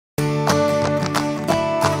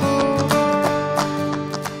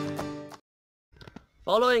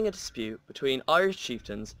Following a dispute between Irish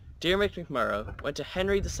chieftains, Diarmaid MacMurrough went to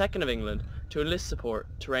Henry II of England to enlist support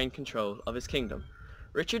to regain control of his kingdom.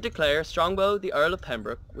 Richard de Clare Strongbow, the Earl of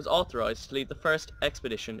Pembroke, was authorised to lead the first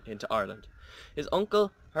expedition into Ireland. His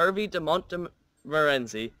uncle, Hervey de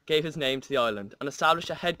Montmorency, gave his name to the island and established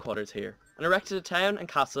a headquarters here, and erected a town and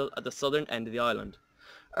castle at the southern end of the island.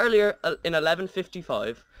 Earlier, in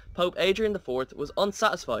 1155, Pope Adrian IV was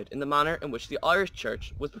unsatisfied in the manner in which the Irish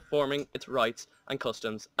Church was performing its rites and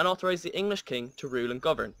customs, and authorised the English king to rule and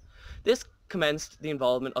govern. This commenced the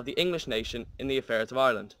involvement of the English nation in the affairs of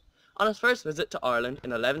Ireland. On his first visit to Ireland in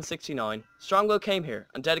 1169, Strongbow came here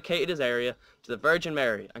and dedicated his area to the Virgin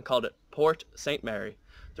Mary and called it Port St. Mary.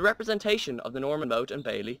 The representation of the Norman moat and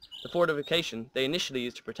bailey, the fortification they initially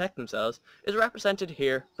used to protect themselves, is represented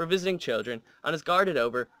here for visiting children and is guarded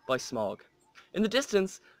over by smog. In the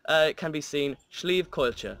distance can be seen Slieve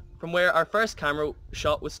Coillte, from where our first camera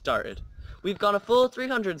shot was started. We've gone a full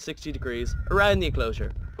 360 degrees around the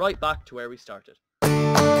enclosure, right back to where we started.